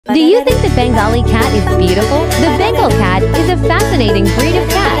Do you think the Bengali cat is beautiful? The Bengal cat is a fascinating breed of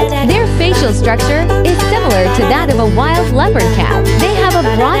cat. Their facial structure is similar to that of a wild leopard cat. They have a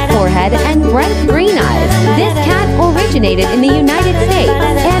broad forehead and bright green eyes. This cat originated in the United States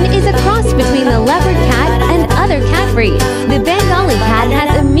and is a cross between the leopard cat and other cat breeds. The Bengali cat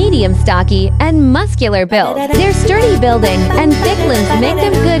has a medium stocky and muscular build. Their sturdy building and thick limbs make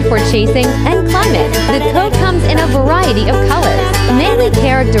them good for chasing and climbing. The coat comes in a variety of colors, mainly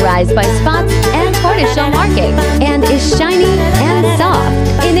characterized by spots and tortoiseshell markings, and is shiny and soft.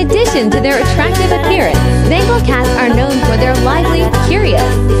 In addition to their attractive appearance, Bengal cats are known for their lively, curious,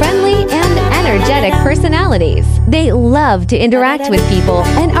 friendly, and energetic personalities. They love to interact with people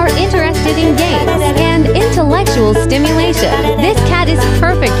and are interested in games and intellectual stimulation. This cat is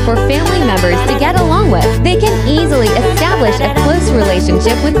perfect for family members to get along with. They can easily establish a close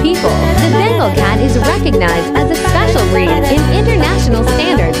relationship with people. The Bengal cat is recognized as a special breed in international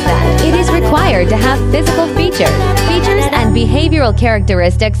standards that it is required to have physical features and behavioral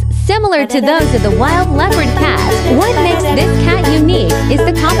characteristics similar to those of the wild leopard cat. What makes this cat unique is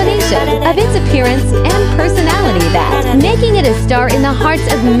the combination of its appearance and personality that making it a star in the hearts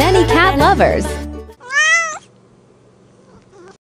of many cat lovers.